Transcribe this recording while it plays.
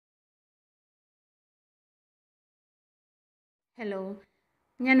Hello,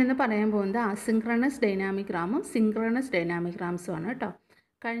 ഞാൻ ഇന്ന് പറയാൻ പോകുന്നത് അസിൻക്രണസ് ഡൈനാമിക് റാമും സിൻക്രണസ് ഡൈനാമിക് റാംസും ആണ് കേട്ടോ.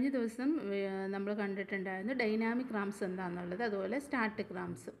 കഴിഞ്ഞ ദിവസം നമ്മൾ കണ്ടിട്ടുണ്ടായിരുന്നു ഡൈനാമിക് റാംസ് എന്താണെന്നുള്ളത്, അതുപോലെ സ്റ്റാറ്റിക്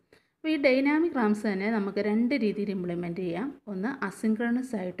റാംസ്. അപ്പോൾ ഈ ഡൈനാമിക് റാംസ് തന്നെ നമുക്ക് രണ്ട് രീതിയിൽ ഇംപ്ലിമെൻറ്റ് ചെയ്യാം. ഒന്ന്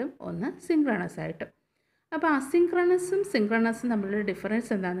അസിൻക്രണസ് ആയിട്ടും ഒന്ന് സിൻക്രണസ് ആയിട്ടും. അപ്പോൾ അസിൻക്രണസും സിൻക്രണസും തമ്മിലുള്ള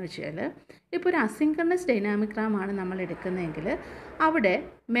ഡിഫറൻസ് എന്താണെന്ന് വെച്ചാൽ, ഇപ്പോൾ ഒരു അസിൻക്രണസ് ഡൈനാമിക് റാം ആണ് നമ്മൾ എടുക്കുന്നതെങ്കിൽ അവിടെ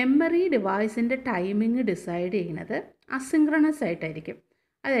മെമ്മറി ഡിവൈസിൻ്റെ ടൈമിംഗ് ഡിസൈഡ് ചെയ്യുന്നത് അസിൻക്രണസ് ആയിട്ടായിരിക്കും.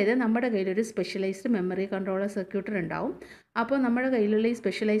 അതായത് നമ്മുടെ കയ്യിലൊരു സ്പെഷ്യലൈസ്ഡ് മെമ്മറി കൺട്രോളർ സർക്യൂട്ടർ ഉണ്ടാവും. അപ്പോൾ നമ്മുടെ കയ്യിലുള്ള ഈ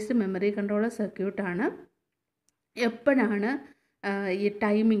സ്പെഷ്യലൈസ്ഡ് മെമ്മറി കൺട്രോളർ സർക്യൂട്ടാണ് എപ്പോഴാണ് ഈ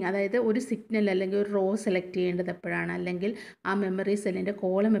ടൈമിംഗ്, അതായത് ഒരു സിഗ്നൽ അല്ലെങ്കിൽ ഒരു റോ സെലക്ട് ചെയ്യേണ്ടത് എപ്പോഴാണ്, അല്ലെങ്കിൽ ആ മെമ്മറി സെല്ലിൻ്റെ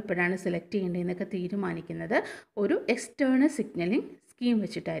കോളം എപ്പോഴാണ് സെലക്ട് ചെയ്യേണ്ടതെന്നൊക്കെ തീരുമാനിക്കുന്നത് ഒരു എക്സ്റ്റേണൽ സിഗ്നലിംഗ് സ്കീം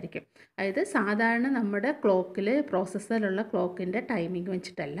വെച്ചിട്ടായിരിക്കും. അതായത് സാധാരണ നമ്മുടെ ക്ലോക്കിൽ പ്രോസസ്സറിലുള്ള ക്ലോക്കിൻ്റെ ടൈമിംഗ്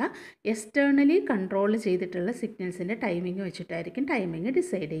വെച്ചിട്ടല്ല, എക്സ്റ്റേണലി കൺട്രോൾ ചെയ്തിട്ടുള്ള സിഗ്നൽസിൻ്റെ ടൈമിംഗ് വെച്ചിട്ടായിരിക്കും ടൈമിംഗ്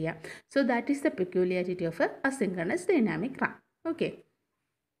ഡിസൈഡ് ചെയ്യുക. So that is the peculiarity of asynchronous dynamic Ram.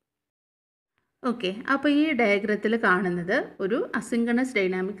 Okay, അപ്പോൾ ഈ ഡയഗ്രത്തിൽ കാണുന്നത് ഒരു അസിൻക്രണസ്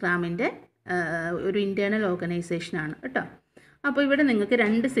ഡൈനാമിക് റാമിൻ്റെ ഒരു ഇൻറ്റേർണൽ ഓർഗനൈസേഷനാണ് കേട്ടോ. അപ്പോൾ ഇവിടെ നിങ്ങൾക്ക്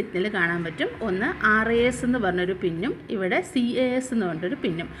രണ്ട് സിഗ്നൽ കാണാൻ പറ്റും. ഒന്ന് RAS എന്ന് പറഞ്ഞൊരു പിന്നും ഇവിടെ CAS എന്ന് പറഞ്ഞൊരു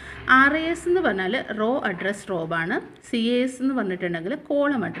പിന്നും. RAS എന്ന് പറഞ്ഞാൽ റോ അഡ്രസ് റോബാണ്, CAS എന്ന് പറഞ്ഞിട്ടുണ്ടെങ്കിൽ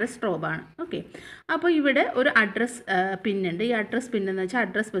കോളം അഡ്രസ് റോബാണ്. ഓക്കെ, അപ്പോൾ ഇവിടെ ഒരു അഡ്രസ് പിന്നുണ്ട്. ഈ അഡ്രസ് പിന്നെന്ന് വെച്ചാൽ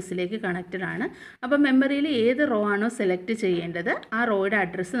അഡ്രസ് ബസ്സിലേക്ക് കണക്റ്റഡ് ആണ്. അപ്പോൾ മെമ്മറിയിൽ ഏത് റോ ആണോ സെലക്ട് ചെയ്യേണ്ടത് ആ റോയുടെ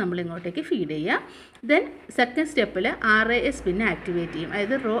അഡ്രസ്സ് നമ്മൾ ഇങ്ങോട്ടേക്ക് ഫീഡ് ചെയ്യുക. ദെൻ സെക്കൻഡ് സ്റ്റെപ്പിൽ RAS പിന്നെ ആക്ടിവേറ്റ് ചെയ്യും,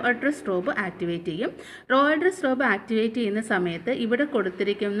 അതായത് റോ അഡ്രസ് റോബ് ആക്ടിവേറ്റ് ചെയ്യും. റോ അഡ്രസ് റോബ് ആക്ടിവേറ്റ് ചെയ്യുന്ന സമയത്ത് ഇവിടെ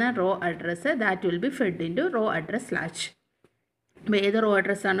കൊടുത്തിരിക്കുന്ന raw address that will be fed in to rho address latch. അപ്പോൾ ഏത് റോ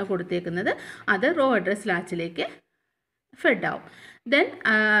അഡ്രസ്സാണ് കൊടുത്തേക്കുന്നത് അത് റോ അഡ്രസ് ലാച്ചിലേക്ക് ഫെഡ് ആവും. ദെൻ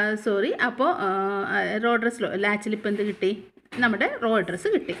അപ്പോൾ റോ അഡ്രസ് ലാച്ചിൽ ഇപ്പോൾ എന്ത് കിട്ടി? നമ്മുടെ റോ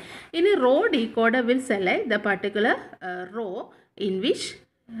അഡ്രസ്സ് കിട്ടി. ഇനി raw decoder will select the particular raw in which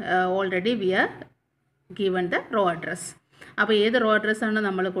already V are given the raw address. അപ്പോൾ ഏത് റോ അഡ്രസ്സാണ്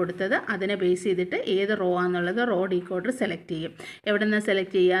നമ്മൾ കൊടുത്തത് അതിനെ ബേസ് ചെയ്തിട്ട് ഏത് റോ ആണെന്നുള്ളത് റോ ഡീകോഡർ സെലക്ട് ചെയ്യും. എവിടെ നിന്ന്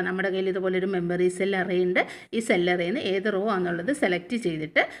സെലക്ട് ചെയ്യുക? നമ്മുടെ കയ്യിൽ ഇതുപോലൊരു മെമ്മറി സെൽ അറേ ഉണ്ട്. ഈ സെൽ അറേയിൽ നിന്ന് ഏത് റോ ആണെന്നുള്ളത് സെലക്ട്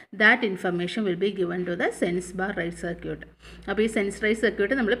ചെയ്തിട്ട് that information will be given to the sense bar right circuit. അപ്പോൾ ഈ സെൻസ് റൈറ്റ്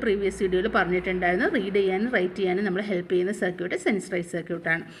സർക്യൂട്ട് നമ്മൾ പ്രീവിയസ് വീഡിയോയിൽ പറഞ്ഞിട്ടുണ്ടായിരുന്നു. റീഡ് ചെയ്യാനും റൈറ്റ് ചെയ്യാനും നമ്മൾ ഹെൽപ്പ് ചെയ്യുന്ന സർക്യൂട്ട് സെൻസ് റൈറ്റ്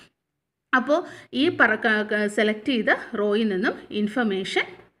സർക്യൂട്ടാണ്. അപ്പോൾ ഈ സെലക്ട് ചെയ്ത റോയിൽ നിന്നും ഇൻഫർമേഷൻ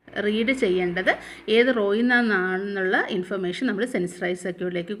റീഡ് ചെയ്യേണ്ടത് ഏത് റോയിൽ നിന്നാണെന്നുള്ള ഇൻഫർമേഷൻ നമ്മൾ സെൻസറൈസ്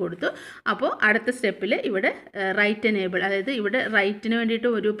സർക്യൂട്ടിലേക്ക് കൊടുത്തു. അപ്പോൾ അടുത്ത സ്റ്റെപ്പിൽ ഇവിടെ റൈറ്റ് എനേബിൾ, അതായത് ഇവിടെ റൈറ്റിന് വേണ്ടിയിട്ട്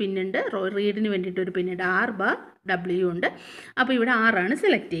ഒരു പിന്നുണ്ട്, റീഡിന് വേണ്ടിയിട്ട് ഒരു പിന്നുണ്ട്, R/W ഉണ്ട്. അപ്പോൾ ഇവിടെ R ആണ്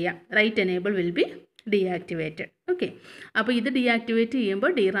സെലക്ട് ചെയ്യുക. Right enable will be deactivated. Okay, അപ്പോൾ ഇത് ഡീആക്ടിവേറ്റ്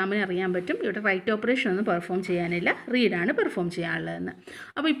ചെയ്യുമ്പോൾ DRAMന് അറിയാൻ പറ്റും ഇവിടെ റൈറ്റ് ഓപ്പറേഷൻ ഒന്നും പെർഫോം ചെയ്യാനില്ല, റീഡാണ് പെർഫോം ചെയ്യാനുള്ളതെന്ന്.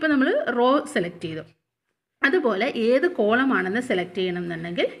 അപ്പോൾ ഇപ്പോൾ നമ്മൾ റോ സെലക്ട് ചെയ്തു. അതുപോലെ ഏത് കോളമാണെന്ന് സെലക്ട്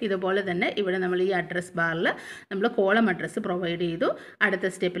ചെയ്യണമെന്നുണ്ടെങ്കിൽ ഇതുപോലെ തന്നെ ഇവിടെ നമ്മൾ ഈ അഡ്രസ് ബാറിൽ നമ്മൾ കോളം അഡ്രസ്സ് പ്രൊവൈഡ് ചെയ്തു.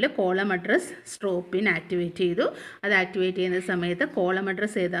 അടുത്ത സ്റ്റെപ്പിൽ കോളം അഡ്രസ് സ്ട്രോപ്പിൻ ആക്ടിവേറ്റ് ചെയ്തു. അത് ആക്ടിവേറ്റ് ചെയ്യുന്ന സമയത്ത് കോളം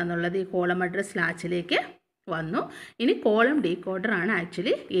അഡ്രസ്സ് ഏതാണെന്നുള്ളത് ഈ കോളം അഡ്രസ് ലാച്ചിലേക്ക് വന്നു. ഇനി കോളം ഡീകോഡർ ആണ്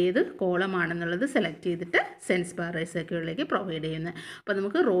ആക്ച്വലി ഏത് കോളമാണെന്നുള്ളത് സെലക്ട് ചെയ്തിട്ട് സെൻസ് ബാർ സർക്യൂട്ടിലേക്ക് പ്രൊവൈഡ് ചെയ്യുന്നത്. അപ്പോൾ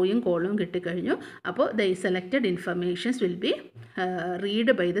നമുക്ക് റോയും കോളവും കിട്ടിക്കഴിഞ്ഞു. അപ്പോൾ the selected informations will be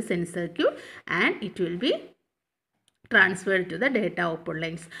read by the sense circuit and it will be transferred to the data output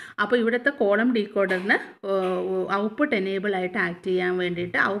lines. അപ്പോൾ ഇവിടുത്തെ കോളം ഡീകോഡറിന് ഔട്ട്പുട്ട് എനേബിൾ ആയിട്ട് ആക്ട് ചെയ്യാൻ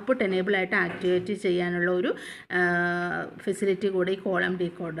വേണ്ടിയിട്ട് ഔട്ട്പുട്ട് എനേബിൾ ആയിട്ട് ആക്ടിവേറ്റ് ചെയ്യാനുള്ള ഒരു ഫെസിലിറ്റി കൂടി ഈ കോളം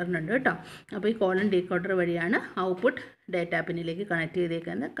ഡീകോഡറിനുണ്ട് കേട്ടോ. അപ്പോൾ ഈ കോളം ഡീകോഡർ വഴിയാണ് ഔട്ട്പുട്ട് ഡേറ്റ പിന്നിലേക്ക് കണക്ട്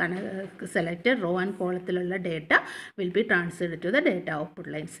ചെയ്തേക്കുന്നത്. Selected raw and കോളത്തിലുള്ള data will be transferred to the data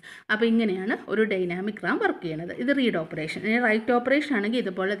output lines. അപ്പോൾ ഇങ്ങനെയാണ് ഒരു ഡൈനാമിക് റാം വർക്ക് ചെയ്യുന്നത്. ഇത് റീഡ് ഓപ്പറേഷൻ. ഇനി റൈറ്റ് ഓപ്പറേഷൻ ആണെങ്കിൽ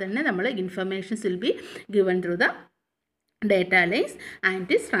ഇതുപോലെ തന്നെ നമ്മൾ informations will be given through the data lines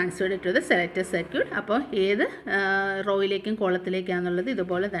and is transferred to the selected circuit. അപ്പോൾ ഏത് റോയിലേക്കും കോളത്തിലേക്കാണെന്നുള്ളത്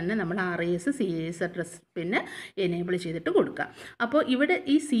ഇതുപോലെ തന്നെ നമ്മൾ RAS CAS അഡ്രസ് പിന്നെ എനേബിൾ ചെയ്തിട്ട് കൊടുക്കുക. അപ്പോൾ ഇവിടെ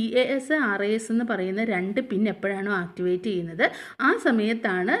ഈ CAS RAS എന്ന് പറയുന്ന രണ്ട് പിൻ എപ്പോഴാണോ ആക്ടിവേറ്റ് ചെയ്യുന്നത് ആ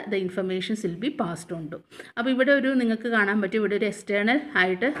സമയത്താണ് the informations will be passed on to. അപ്പോൾ ഇവിടെ ഒരു നിങ്ങൾക്ക് കാണാൻ പറ്റും ഇവിടെ ഒരു എക്സ്റ്റേണൽ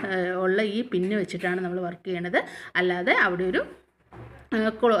ആയിട്ട് ഉള്ള ഈ പിന്ന് വെച്ചിട്ടാണ് നമ്മൾ വർക്ക് ചെയ്യണത്. അല്ലാതെ അവിടെ ഒരു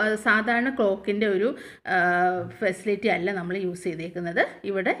സാധാരണ ക്ലോക്കിൻ്റെ ഒരു ഫെസിലിറ്റി അല്ല നമ്മൾ യൂസ് ചെയ്തേക്കുന്നത്.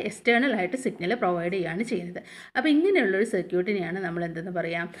 ഇവിടെ എക്സ്റ്റേണൽ ആയിട്ട് സിഗ്നൽ പ്രൊവൈഡ് ചെയ്യുകയാണ് ചെയ്യുന്നത്. അപ്പോൾ ഇങ്ങനെയുള്ളൊരു സർക്യൂട്ടിനെയാണ് നമ്മൾ എന്തെന്ന്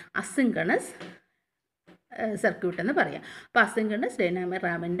പറയാം? അസിൻക്രണസ് സർക്യൂട്ട് എന്ന് പറയാം. അപ്പോൾ അസിൻക്രണസ് ഡൈനാമിക്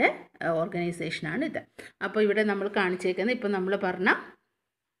റാമിൻ്റെ ഓർഗനൈസേഷനാണ് ഇത്. അപ്പോൾ ഇവിടെ നമ്മൾ കാണിച്ചേക്കുന്നത് ഇപ്പോൾ നമ്മൾ പറഞ്ഞ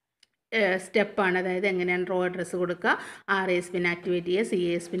സ്റ്റെപ്പാണ്. അതായത് എങ്ങനെയാണ് റോ അഡ്രസ്സ് കൊടുക്കുക, RAS പിൻ ആക്ടിവേറ്റ് ചെയ്യുക,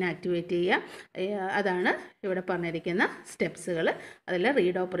 CAS പിൻ ആക്ടിവേറ്റ് ചെയ്യുക. അതാണ് ഇവിടെ പറഞ്ഞിരിക്കുന്ന സ്റ്റെപ്സുകൾ. അതിൽ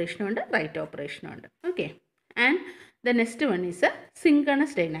റീഡ് ഓപ്പറേഷനും ഉണ്ട്, റൈറ്റ് ഓപ്പറേഷനും ഉണ്ട്. Okay. And the next one is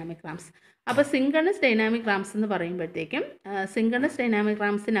synchronous dynamic rams. അപ്പോൾ സിങ്ക്രണസ് ഡൈനാമിക് റാംസ് എന്ന് പറയുമ്പോഴത്തേക്കും സിങ്ക്രണസ് ഡൈനാമിക്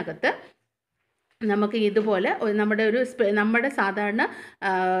റാംസിനകത്ത് നമുക്ക് ഇതുപോലെ നമ്മുടെ സാധാരണ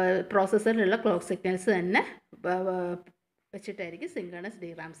പ്രോസസ്സറിലുള്ള ക്ലോക്ക് സിഗ്നൽസ് തന്നെ വെച്ചിട്ടായിരിക്കും സിങ്ക്രണസ്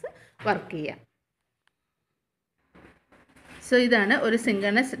DRAMS വർക്ക് ചെയ്യുക. സോ ഇതാണ് ഒരു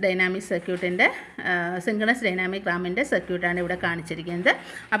സിങ്ക്രണസ് ഡൈനാമിക് റാമിൻ്റെ സർക്യൂട്ടാണ് ഇവിടെ കാണിച്ചിരിക്കുന്നത്.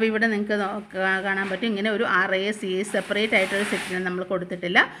 അപ്പോൾ ഇവിടെ നിങ്ങൾക്ക് കാണാൻ പറ്റും, ഇങ്ങനെ ഒരു RAS CAS സെപ്പറേറ്റ് ആയിട്ടൊരു സിഗ്നൽ നമ്മൾ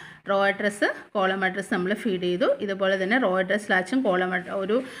കൊടുത്തിട്ടില്ല. റോ അഡ്രസ്സ്, കോളം അഡ്രസ്സ് നമ്മൾ ഫീഡ് ചെയ്തു. ഇതുപോലെ തന്നെ raw address ലാച്ചും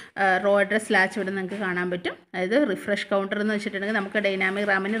raw address latch ഇവിടെ നിങ്ങൾക്ക് കാണാൻ പറ്റും. അതായത് റിഫ്രഷ് കൗണ്ടർ എന്ന് വെച്ചിട്ടുണ്ടെങ്കിൽ നമുക്ക് ഡൈനാമിക്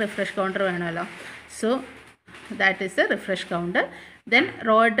റാമിന് റിഫ്രഷ് കൗണ്ടർ വേണമല്ലോ. So that is A refresh counter. Then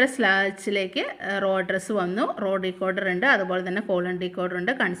raw address ലാച്ചിലേക്ക് raw address വന്നു, റോ ഡീകോഡർ ഉണ്ട്, അതുപോലെ തന്നെ കോളൺ ഡീകോഡർ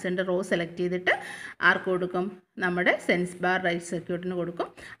ഉണ്ട്. കൺസേൺഡ് റോ സെലക്ട് ചെയ്തിട്ട് ആർക്ക് കൊടുക്കും? നമ്മുടെ സെൻസ് ബാർ റൈറ്റ് സർക്യൂട്ടിന് കൊടുക്കും.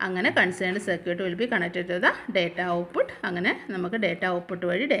 അങ്ങനെ concerned circuit will be connected to the data output. അങ്ങനെ നമുക്ക് ഡേറ്റ ഔട്ട്പുട്ട്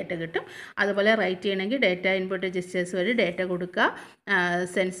വഴി ഡേറ്റ കിട്ടും. അതുപോലെ റൈറ്റ് ചെയ്യണമെങ്കിൽ ഡേറ്റ ഇൻപുട്ട് രജിസ്റ്റേഴ്സ് വഴി ഡേറ്റ കൊടുക്കുക.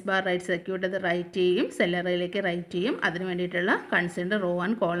 സെൻസ് ബാർ റൈറ്റ് സർക്യൂട്ട് അത് റൈറ്റ് ചെയ്യും, സെല്ലറിലേക്ക് റൈറ്റ് ചെയ്യും. അതിന് വേണ്ടിയിട്ടുള്ള concerned raw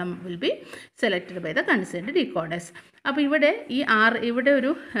and column will be selected by the concerned decoders. അപ്പോൾ ഇവിടെ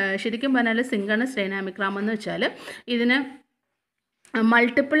ഒരു ശരിക്കും പറഞ്ഞാൽ സിങ്ക്രണസ് ഡൈനാമിക് റാം എന്ന് വെച്ചാൽ ഇതിന്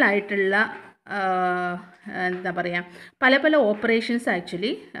മൾട്ടിപ്പിൾ ആയിട്ടുള്ള എന്താ പറയുക, പല ഓപ്പറേഷൻസ്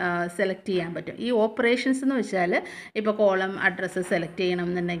ആക്ച്വലി സെലക്ട് ചെയ്യാൻ പറ്റും. ഈ ഓപ്പറേഷൻസ് എന്ന് വെച്ചാൽ ഇപ്പോൾ കോളം അഡ്രസ്സ് സെലക്ട്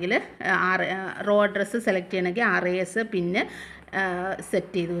ചെയ്യണമെന്നുണ്ടെങ്കിൽ റോ അഡ്രസ്സ് സെലക്ട് ചെയ്യണമെങ്കിൽ RAS പിന്നെ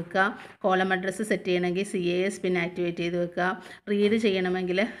സെറ്റ് ചെയ്ത് വെക്കുക. കോളം അഡ്രസ്സ് സെറ്റ് ചെയ്യണമെങ്കിൽ CAS പിൻ ആക്ടിവേറ്റ് ചെയ്ത് വെക്കുക. റീഡ്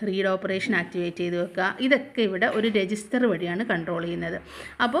ചെയ്യണമെങ്കിൽ റീഡ് ഓപ്പറേഷൻ ആക്ടിവേറ്റ് ചെയ്ത് വെക്കുക. ഇതൊക്കെ ഇവിടെ ഒരു രജിസ്റ്റർ വഴിയാണ് കൺട്രോൾ ചെയ്യുന്നത്.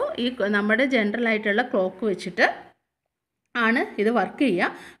 അപ്പോൾ ഈ നമ്മുടെ ജനറൽ ആയിട്ടുള്ള ക്ലോക്ക് വെച്ചിട്ട് ആണ് ഇത് വർക്ക് ചെയ്യുക.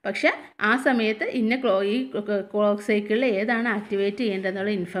 പക്ഷേ ആ സമയത്ത് ഈ ക്ലോക്ക് സൈക്കിളിൽ ഏതാണ് ആക്ടിവേറ്റ്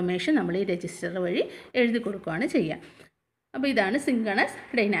ചെയ്യേണ്ടതെന്നുള്ള ഇൻഫർമേഷൻ നമ്മൾ ഈ രജിസ്റ്റർ വഴി എഴുതി കൊടുക്കുകയാണ് ചെയ്യുക. അപ്പോൾ ഇതാണ് സിങ്ക്രണസ്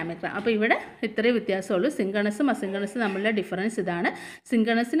ഡൈനാമിക് റാം. അപ്പോൾ ഇവിടെ ഇത്രയും വ്യത്യാസമുള്ളൂ. സിങ്ക്രണസും അസിങ്ക്രണസും തമ്മിലുള്ള ഡിഫറൻസ് ഇതാണ്.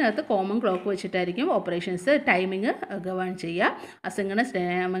 സിങ്ക്രണസിനകത്ത് കോമൺ ക്ലോക്ക് വെച്ചിട്ടായിരിക്കും ഓപ്പറേഷൻസ് ടൈമിങ് ഗവേൺ ചെയ്യുക. അസിങ്ക്രണസ്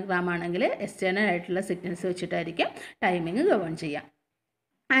ഡൈനാമിക് റാം ആണെങ്കിൽ എക്സ്റ്റേണൽ ആയിട്ടുള്ള സിഗ്നൽസ് വെച്ചിട്ടായിരിക്കും ടൈമിങ് ഗവേൺ ചെയ്യുക.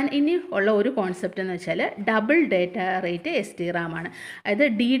 ആൻഡ് ഇനി ഉള്ള ഒരു കോൺസെപ്റ്റ് എന്ന് വെച്ചാൽ ഡബിൾ ഡേറ്റ റേറ്റ് ST-RAM ആണ്.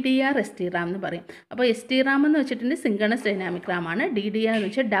 അതായത് DDR ST-RAM എന്ന് പറയും. അപ്പോൾ ST-RAM എന്ന് വെച്ചിട്ടുണ്ടെങ്കിൽ സിങ്ക്രണസ് ഡൈനാമിക് റാം ആണ്. DDR എന്ന്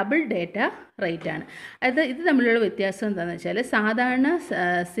വെച്ചാൽ ഡബിൾ ഡേറ്റ റേറ്റ് ആണ്. അതായത് ഇത് തമ്മിലുള്ള വ്യത്യാസം എന്താണെന്ന് വെച്ചാൽ സാധാരണ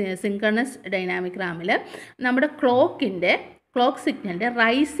സിങ്ക്രണസ് ഡൈനാമിക് റാമിൽ നമ്മുടെ ക്ലോക്ക് സിഗ്നലിൻ്റെ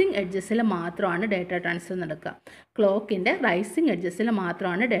റൈസിങ് എഡ്ജസിൽ മാത്രമാണ് ഡേറ്റ ട്രാൻസ്ഫർ നടക്കുക. ക്ലോക്കിൻ്റെ റൈസിങ് എഡ്ജസിൽ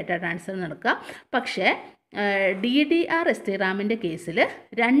മാത്രമാണ് ഡേറ്റ ട്രാൻസ്ഫർ നടക്കുക. പക്ഷേ DDR ST-RAMൻ്റെ കേസിൽ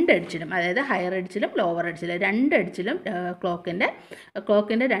രണ്ട് എഡ്ജിലും, അതായത് ഹയർ എഡ്ജിലും ലോവർ എഡ്ജിലും, രണ്ട് എഡ്ജിലും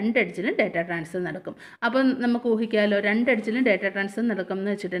ക്ലോക്കിൻ്റെ രണ്ട് എഡ്ജിലും ഡേറ്റ ട്രാൻസ്ഫർ നടക്കും. അപ്പം നമുക്ക് ഊഹിക്കാമല്ലോ, രണ്ട് എഡ്ജിലും ഡേറ്റ ട്രാൻസ്ഫർ നടക്കും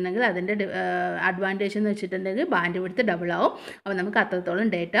എന്ന് വെച്ചിട്ടുണ്ടെങ്കിൽ അതിൻ്റെ അഡ്വാൻറ്റേജ് എന്ന് വെച്ചിട്ടുണ്ടെങ്കിൽ ബാൻഡ് വിഡ്ത്ത് ഡബിൾ ആവും. അപ്പോൾ നമുക്ക്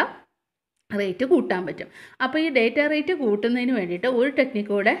അത്രത്തോളം ഡേറ്റ റേറ്റ് കൂട്ടാൻ പറ്റും. അപ്പോൾ ഈ ഡേറ്റ റേറ്റ് കൂട്ടുന്നതിന് വേണ്ടിയിട്ട് ഒരു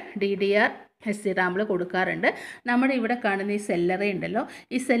ടെക്നിക്കൂടെ DDR ST-RAMൽ കൊടുക്കാറുണ്ട്. നമ്മുടെ ഇവിടെ കാണുന്ന ഈ സെല്ലറേ ഉണ്ടല്ലോ,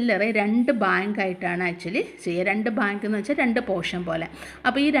 ഈ സെല്ലറെ രണ്ട് ബാങ്കായിട്ടാണ് ആക്ച്വലി ചെയ്യുക. രണ്ട് ബാങ്ക് എന്ന് വെച്ചാൽ രണ്ട് പോർഷൻ പോലെ.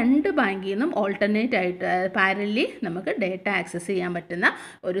 അപ്പോൾ ഈ രണ്ട് ബാങ്കിൽ നിന്നും ഓൾട്ടർനേറ്റ് ആയിട്ട് പാരലി നമുക്ക് ഡേറ്റ ആക്സസ് ചെയ്യാൻ പറ്റുന്ന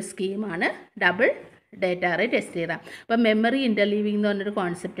ഒരു സ്കീമാണ് ഡബിൾ ഡേറ്റ റേറ്റ് ST-RAM. അപ്പോൾ മെമ്മറി ഇൻ്റർലീവിംഗ് എന്ന് പറഞ്ഞൊരു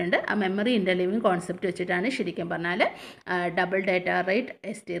കോൺസെപ്റ്റ് ഉണ്ട്. ആ മെമ്മറി ഇൻ്റർലീവിംഗ് കോൺസെപ്റ്റ് വെച്ചിട്ടാണ് ശരിക്കും പറഞ്ഞാൽ double data rate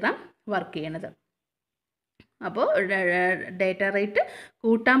ST-RAM work ചെയ്യണത്. അപ്പോൾ ഡേറ്റ റേറ്റ്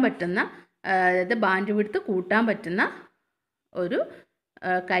കൂട്ടാൻ പറ്റുന്ന, അതായത് ബാൻഡ് വിഡ്ത്ത് കൂട്ടാൻ പറ്റുന്ന ഒരു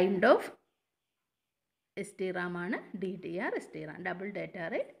കൈൻഡ് ഓഫ് ST-RAM ആണ് DDR ST-RAM, double data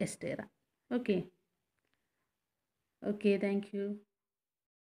rate ST-RAM. Okay, thank you.